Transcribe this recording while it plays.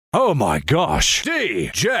Oh my gosh.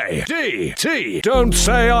 DJ DT. Don't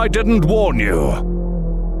say I didn't warn you.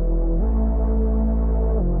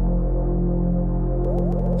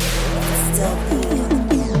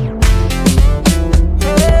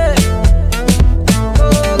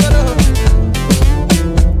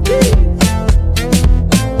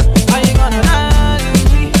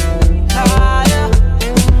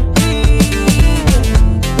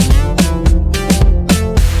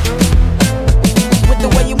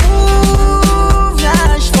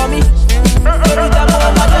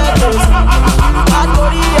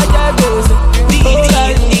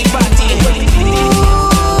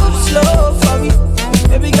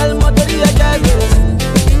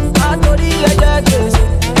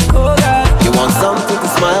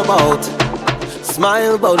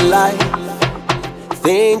 Smile about life.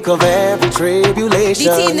 Think of every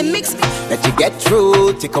tribulation in the mix that you get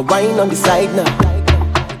through. Take a wine on the side now.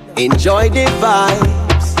 Enjoy the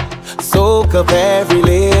vibes. Soak up every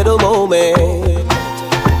little moment.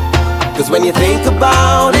 Cause when you think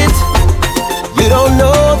about it, you don't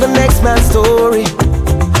know the next man's story.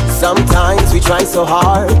 Sometimes we try so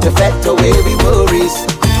hard to fet away we worries,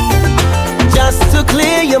 just to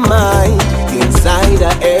clear your mind. Inside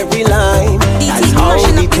of every line, that's how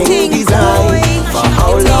the thing designed. For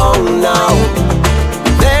how long now?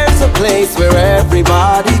 There's a place where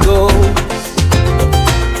everybody goes.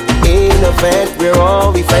 In a fete where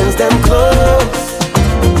all we friends them close,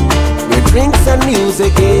 where drinks and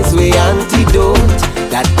music is the antidote.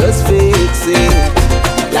 That does fix it.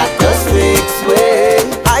 That does fix it.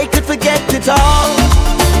 I could forget it all.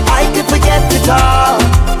 I could forget it all.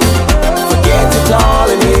 Forget it all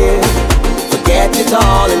in here. Forget it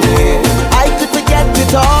all in here. I could forget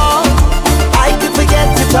it all. I could forget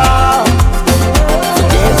it all.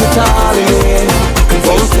 Forget it all in here.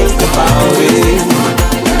 Won't think about it.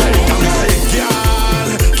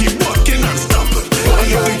 Keep walking and stop.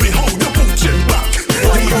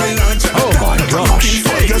 Oh my gosh.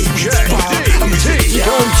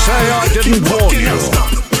 Don't say I didn't warn you.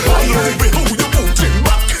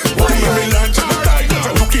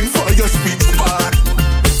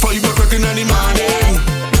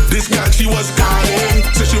 She was calling,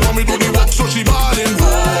 said she want me to do the work, so she ballin'.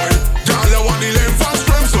 Boy, girl, I want the length and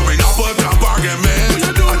strength, so we not put up argument.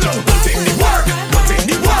 I just put in the work, put in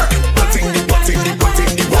the work, put in the work, put in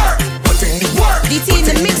the work, put in the work,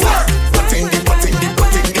 put in the work, put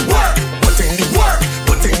in the work, put in the work,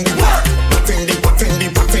 put in the work, put in the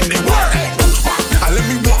work, put in the work. And let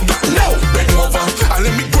me walk that now, bend over, and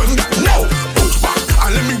let me bring that now, push back,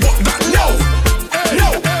 and let me walk that now,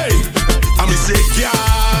 no, hey, I me say, girl.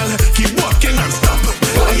 Keep walking and stop.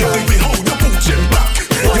 I you baby, hold your boots in back.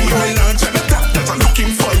 You give me lunch and a tap that I'm looking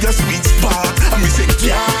for your sweet spot. And me say,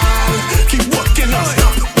 girl, keep walking and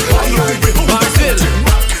stop. I you baby, hold your boots in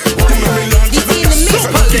back. You give me lunch and a tap that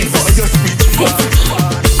I'm looking for your sweet spot.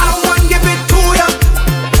 I want give it to ya.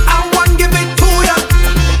 I want give it to ya.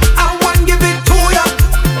 I want give it to ya.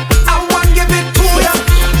 I want give it to ya.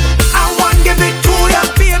 I want give it to ya,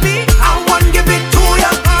 baby. I want give it to ya,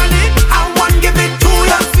 honey. I want give it to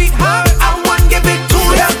ya.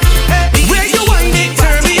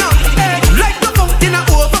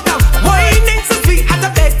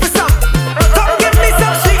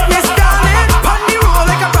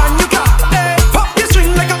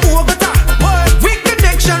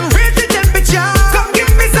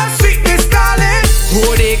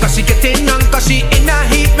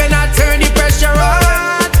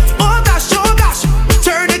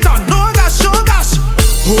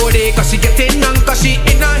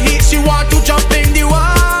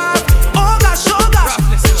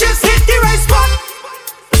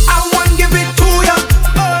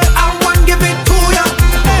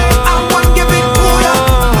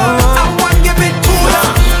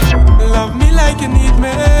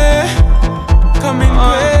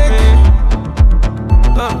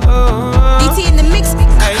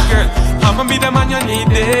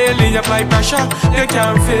 Apply pressure, you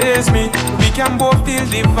can't face me. We can both feel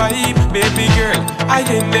the vibe, baby girl. I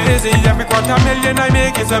ain't lazy. Every $250,000 I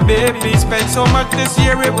make is a baby. Spent so much this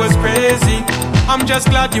year, it was crazy. I'm just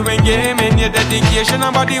glad you ain't gaming. Your dedication,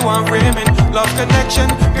 nobody want framing. Love connection,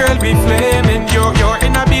 girl, we flaming. You're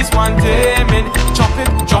in a beast, one taming. Chop it,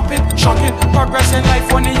 drop it, shock it. Progress in life,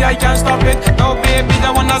 funny, I can't stop it. Now, baby, I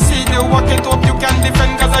wanna see you walk it. Hope you can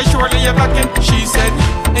defend, cause I surely have lacking. She said,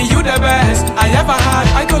 and you the best I ever had.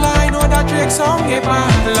 I told her I know that Drake song get mad.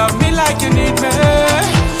 Love me like you need me.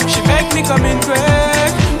 She make me come in quick.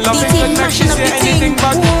 Love it good, make she say anything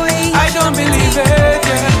but I don't believe it,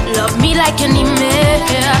 yeah. Love me like you need me,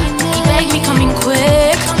 yeah. He make me come in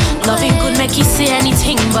quick. Loving could make you say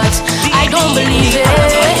anything but I don't believe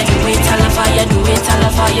it.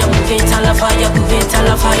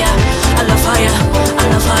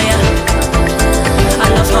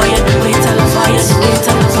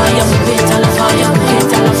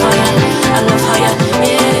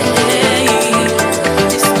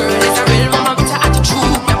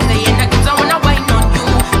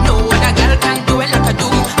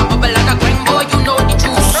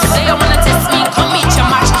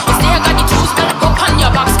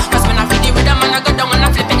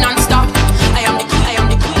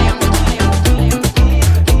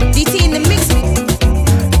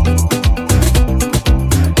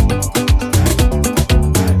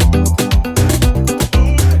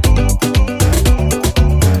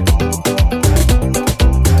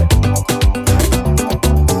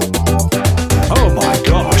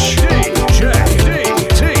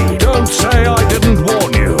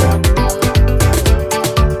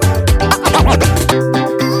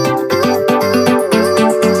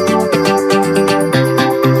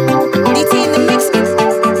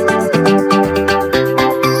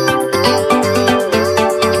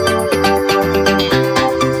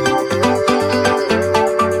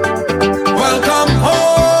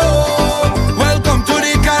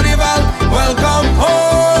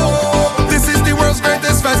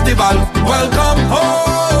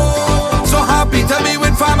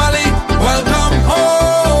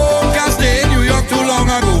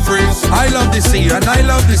 sea and I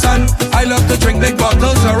love the sun. I love to drink big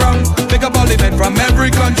bottles of rum. Pick up all the men from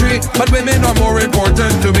every country, but women are more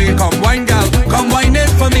important to me. Come wine, gal, come wine it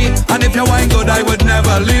for me. And if you wine good, I would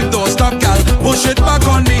never leave. Don't stop, gal, push it back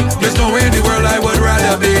on me. There's no way in the world I would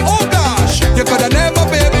rather be. Oh gosh, you coulda never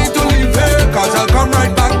pay me to leave here, cause I'll come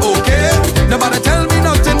right back, okay? Nobody tell me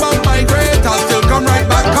nothing about my great, I'll still come right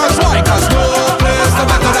back. Cause why? Cause no place no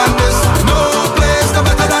better than this. No place no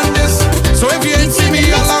better than this. So if you ain't seen me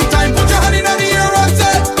a long time, put your hand in the air and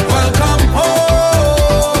say, welcome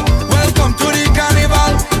home. Welcome to the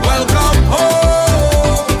carnival. Welcome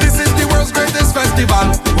home. This is the world's greatest festival.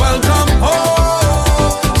 Welcome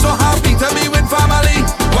home. So happy to be with family.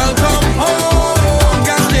 Welcome home.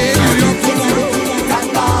 Can't stay in New York too long. Thank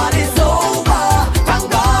God it's over. Thank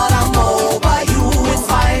God I'm over you. It's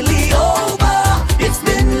finally over. It's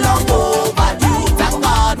been long overdue. Thank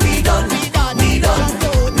God we done. We done.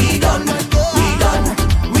 We done. We done.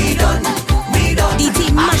 We done. We done.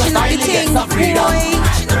 DT mashing up the thing, boy.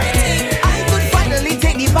 I could finally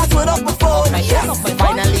take the password off my phone. Yes.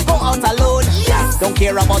 Finally go out alone. Yes. Don't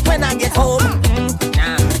care about when I get home.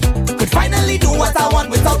 Could finally do what I want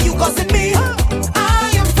without you cussing me.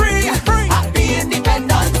 I am free. Happy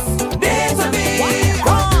independence. Day to me.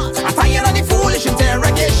 I'm tired of the foolish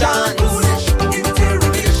interrogation.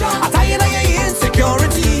 I'm tired of your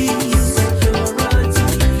insecurities.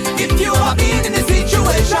 If you have been in this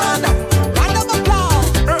situation, round of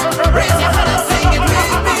applause. Raise your hand and sing it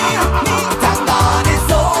with me. Thank God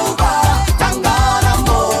it's over. Thank God I'm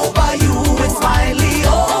over you. It's finally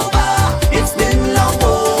over. It's been long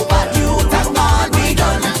overdue. Thank God we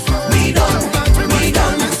done. We done. We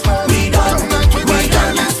done. We done. We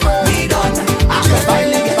done. We done. I can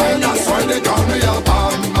finally get That's why they call me a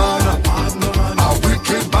bad man. A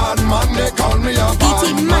wicked bad man, they call me a bad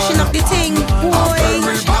DT man. mashing up the thing, A boy.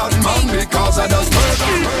 very bad man because I just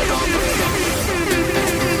murder.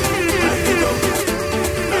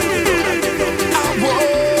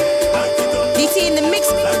 DT in the mix.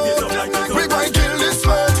 We gon' kill this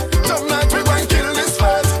fight. Tonight we gon' kill this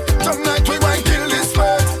fight. Tonight we gon' kill this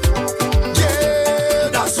fight. Yeah,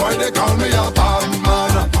 that's why they call me a bad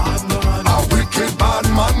man. A wicked bad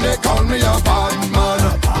man, they call me a bad man.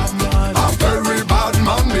 A very bad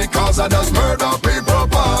man because I just murder people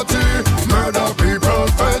party, murder people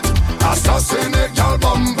fete, assassinate y'all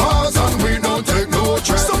bumpers and we don't take no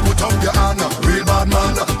threat. So put up your hand, real bad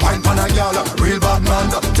man. Wine pan a gal, real bad man.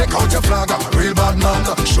 Take out your flag, real bad man.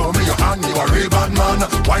 Show me your hand, you a real bad man.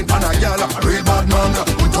 Wine pan a gal, real bad man.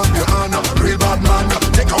 Put up your hand, real bad man.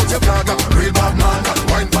 Take out your flag, real bad man.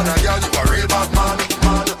 Wine pan a gal, you a real bad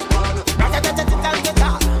man.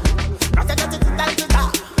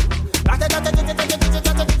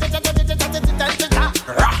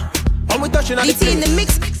 When we touching on the DT in the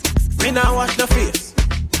mix. we now wash the face.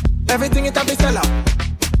 Everything it have be sell out.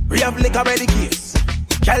 We have liquor by the case.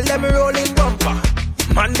 Tell them rolling bumper.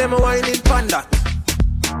 Man them whining panda.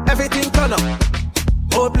 Everything turn up.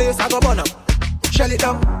 Whole place I go burn up. Shell it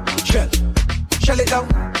down, shell. Shell it down,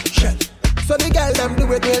 shell. So the girl them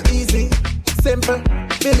do it real easy. Simple,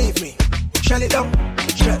 believe me. Shell it down,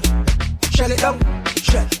 shell. Shell it down,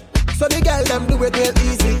 shell. So the girl them do it real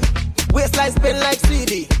easy. Waistline spin like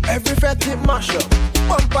CD. Every fret it mash up.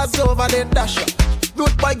 Bumpers over the dash up.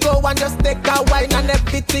 Root boy go and just take a wine and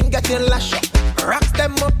everything getting lash up. Rocks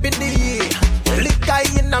them up in the air. Liquor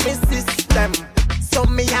in a me system. So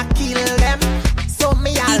me a kill them. So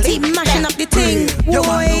me a DT lick mashing them. up the thing, You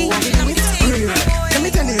wanna know boy. what we do it? Let me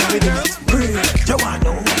tell you how we do it. You wanna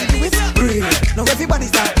know what we do it? Now everybody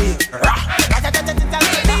start me.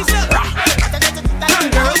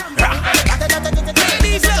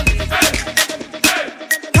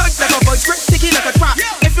 Sticky like a trap.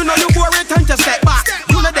 If you know you bore it, turn to step back.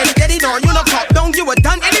 You know daddy, no, you know top down. You were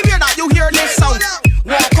done anywhere that you hear this sound.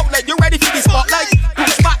 Walk up like you ready for the spotlight.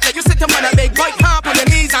 Push back like you sit on a big bike. Hop on your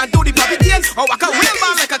knees and do the puppy tail. Or walk a real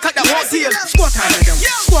man like a cut that won't tail. Squat on the down,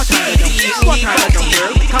 squat on the down, squat on the down,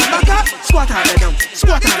 girl. Come back up, squat on the down,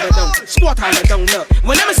 squat on the down, squat on the down. Look,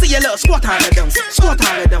 whenever see you look, squat on the down, squat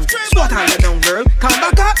on the down, squat on the down, girl. Come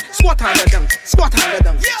back up, squat on the down, squat on the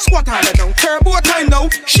down, squat on the down. Turbo time now,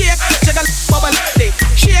 shake, jiggle, bubble, dick.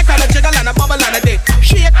 Shake on a jiggle and a bubble on a dick.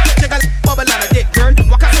 Shake, jiggle, bubble on a dick, girl.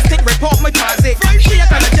 Walk out the stick, rip off my posse. Shake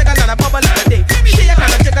on a jiggle and a bubble on a dick. Shake on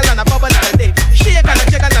a jiggle and a bubble on a dick. Shake on a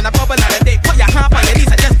jiggle and a bubble on a dick. Put your hand on your knees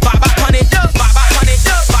and just baba on it, baba on it,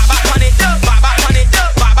 baba on it, baba on it,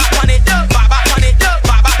 baba on it, baba on it,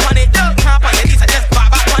 baba on it. Hand on your knees and just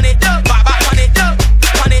baba on it, baba on it,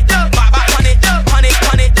 on it, baba on it, on it,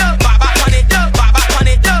 on it, baba on it, baba on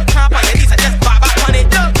it. Hand on your knees and just baba on it.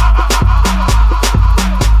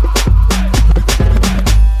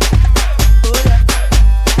 Hold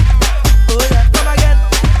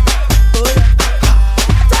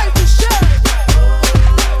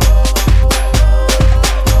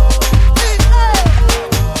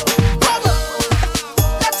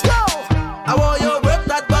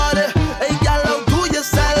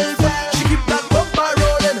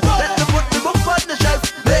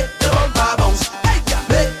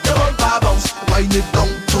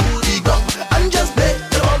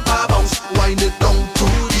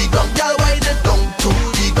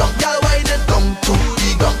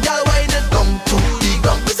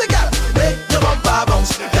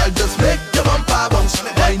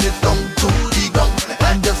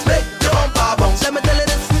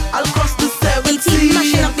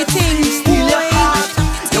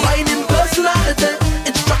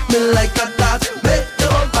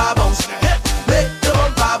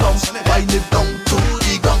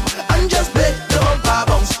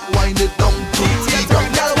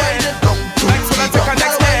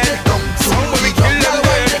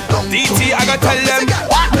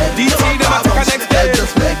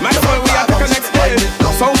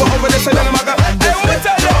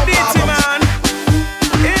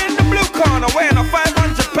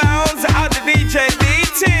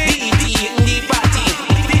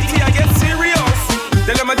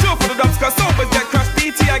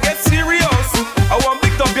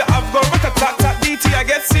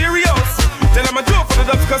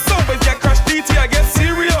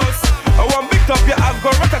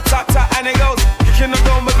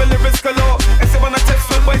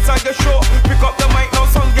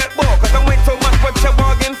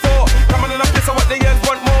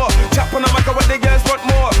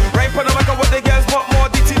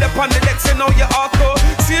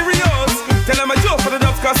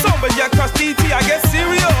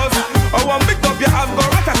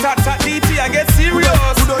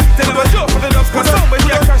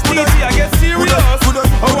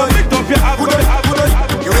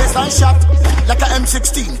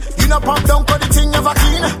you pop down for the thing ever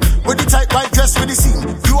clean. With the tight white dress with the seam.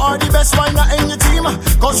 You are the best winer in your team.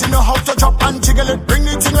 Cause you know how to drop and jiggle it. Bring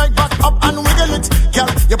the thing right back up and wiggle it. Girl,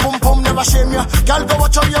 your pum pum never shame you. Girl, go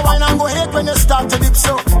watch how you wine and go hate when you start to dip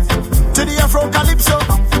so. To the Afro calypso.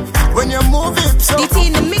 When you move it so.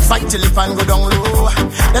 Fight till lip and go down low.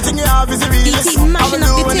 The thing you have is the realest. I will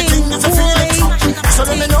do anything to feel it. So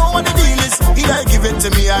let me know what the deal is. Either give it to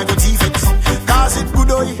me, I go teeth it. Cause it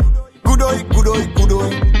good oi, good oi, good oi, good oi.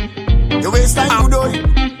 The waistline good oi,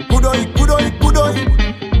 good oi, good oi, good oi.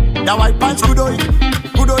 The white pants good oi,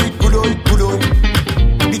 good oi, good oi, good oi.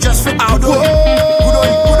 The just fit good oi, good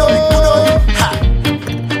oi, good oi, good oi. Ha.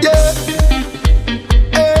 Yeah.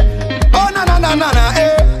 Eh. Oh na na na na na.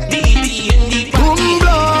 Eh.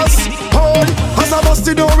 As I bust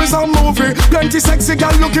the door is a movie. Plenty sexy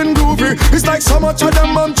gal looking groovy. It's like so much of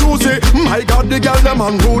them on Tuesday. My God, the gal them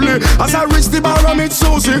unruly. As I reach the bar I meet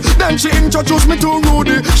Susie. Then she introduced me to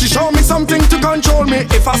Rudy. She showed me something to control me.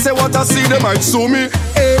 If I say what I see, they might sue me.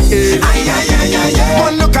 Hey, hey. Aye, aye, aye, aye, aye.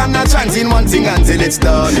 One look and a chanting one thing until it's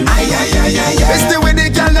done. Aye, aye, aye, aye, aye. It's the way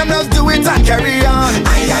the gal them just do it and carry on.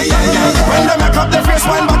 Aye, aye, aye, aye. When they make up their face,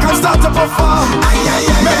 wind back and start to perform. Aye,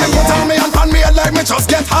 aye, aye. Make me put on me and pan me head like me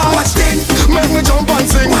just get hard. Watch this. Make me jump and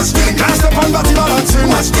sing. Can't step on body balancing.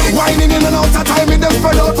 Whining in and out of time. Them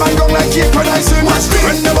spread out and down like cake producing.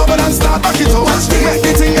 When the bubble and start back it up. Make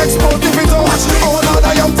the thing explode if it up. Oh Lord,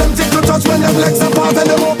 I am tempted to touch when them legs apart and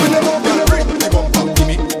them open, them open.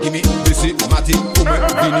 Gimme, this is Matty, Ume,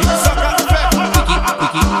 Vini, Saka,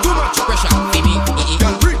 Picky, too much pressure, Gimme,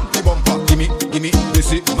 bring the bumper. Gimme,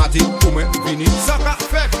 this is Matty, Ume, Vini, Saka,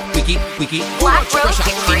 Picky, too much pressure,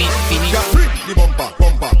 Gimme, bring the bumper.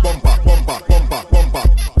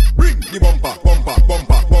 Bring the bumper.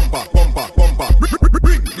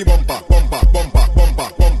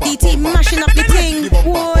 DT mashing up the thing,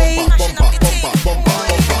 boy.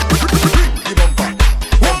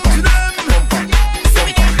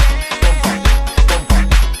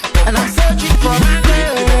 And I'm searching for my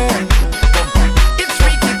girl. It's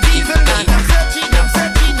freaking even and I'm searching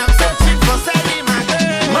for Sally, my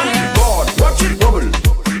girl. My God, watch it bubble.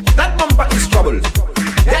 That bumper is trouble.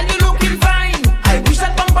 Then you looking fine. I wish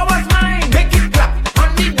that bumper was mine. Make it clap on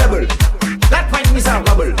the double. That wine is a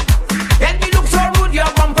rubble. Then you look so rude,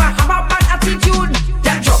 your bumper have a bad attitude.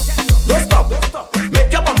 Catch up, don't stop.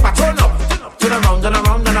 Make your bumper turn up. Turn around and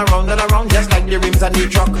around and around and around, just like the rims on the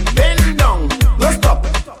truck. Bend down, don't stop.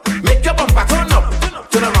 Make your bumper turn up.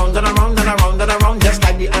 Turn around and around and around and around, just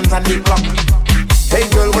like the hands on the clock. Hey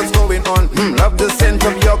girl, what's going on? Love the scent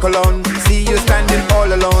of your cologne. See you standing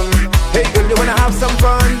all alone. Hey girl, you wanna have some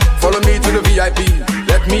fun? Follow me to the VIP.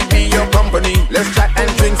 Let me be your company. Let's chat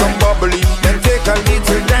and drink some bubbly. Then take a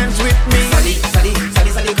little dance with me.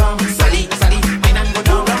 Sally, come. Sally, wine and go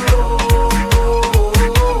down low.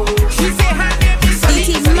 She say her name is Sally.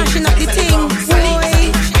 DT mashing up the thing, boy.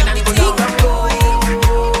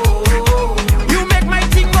 You make my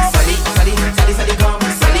thing go. Sally, come.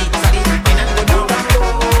 Sally, wine and go down low.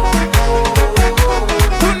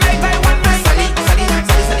 Tonight I want my Sally,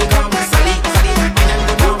 come. Sally, wine and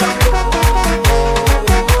go down low.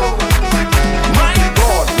 My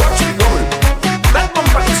God, watch it roll. That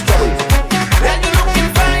bumper is trouble. Then you looking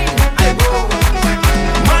fine. I go.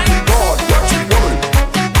 My God, watch it roll.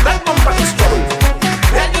 That bumper is trouble.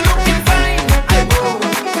 Then you looking fine. I go.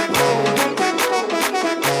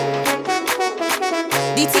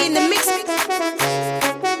 DT in the mix.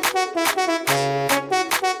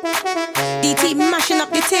 DT mashing up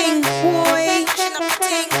the thing, boy.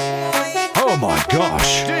 Oh my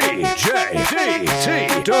gosh. DJ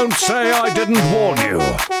DT. Don't say I didn't warn you.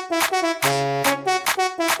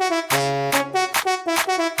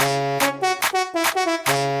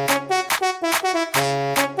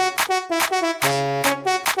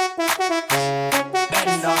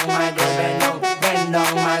 Bend down, my girl, bend down. Bend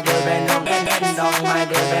down, my girl, bend down. Bend down, my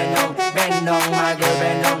girl, bend down. Bend down, my girl,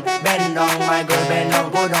 bend down. Bend down, my girl, bend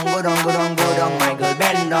down. Go down, my girl,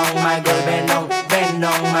 bend down, my girl, bend down. Bend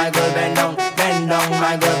down, my girl, bend down. Bend down,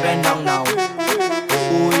 my girl, bend down now.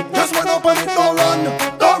 Just run up on it, don't run.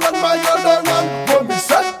 Don't run, my girl, don't run. When we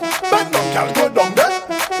set, bend down, girl, go down there.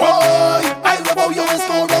 Boy, I love how you always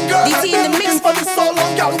go down, girl. DT in the mix. Looking for this so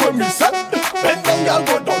long, girl. When we set, bend down, girl,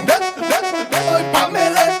 go down there. Boy,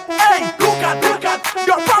 Pamela. Hey, look at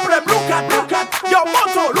your problem. Look at your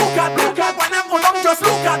motto. Look at when I go down, just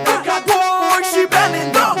look at. Boy, she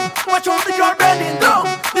bending down. Watch out the girl bending down.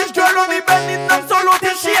 This girl only bending down solo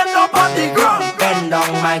till she end up on the ground. Bend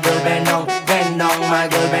down, my girl, bend down. Bend down, my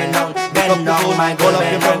girl, bend down. Bend down, my girl,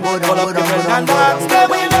 bend down. Go down. Stay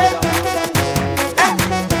with it.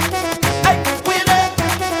 Hey, with it.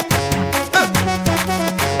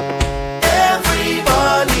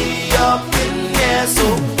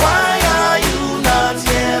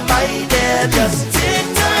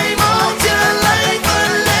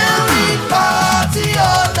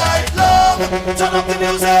 turn up the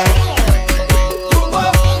music.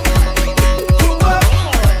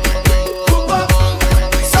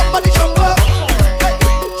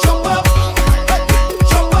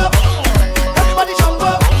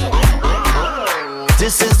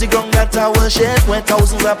 This is the ground that I worship, where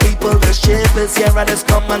thousands of people worship. It's here I just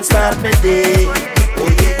come and start my day. Oh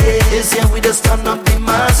yeah, it's here we just turn up the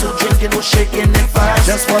mass, who drinking, who shaking and fast.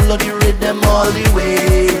 Just follow the rhythm all the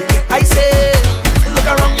way.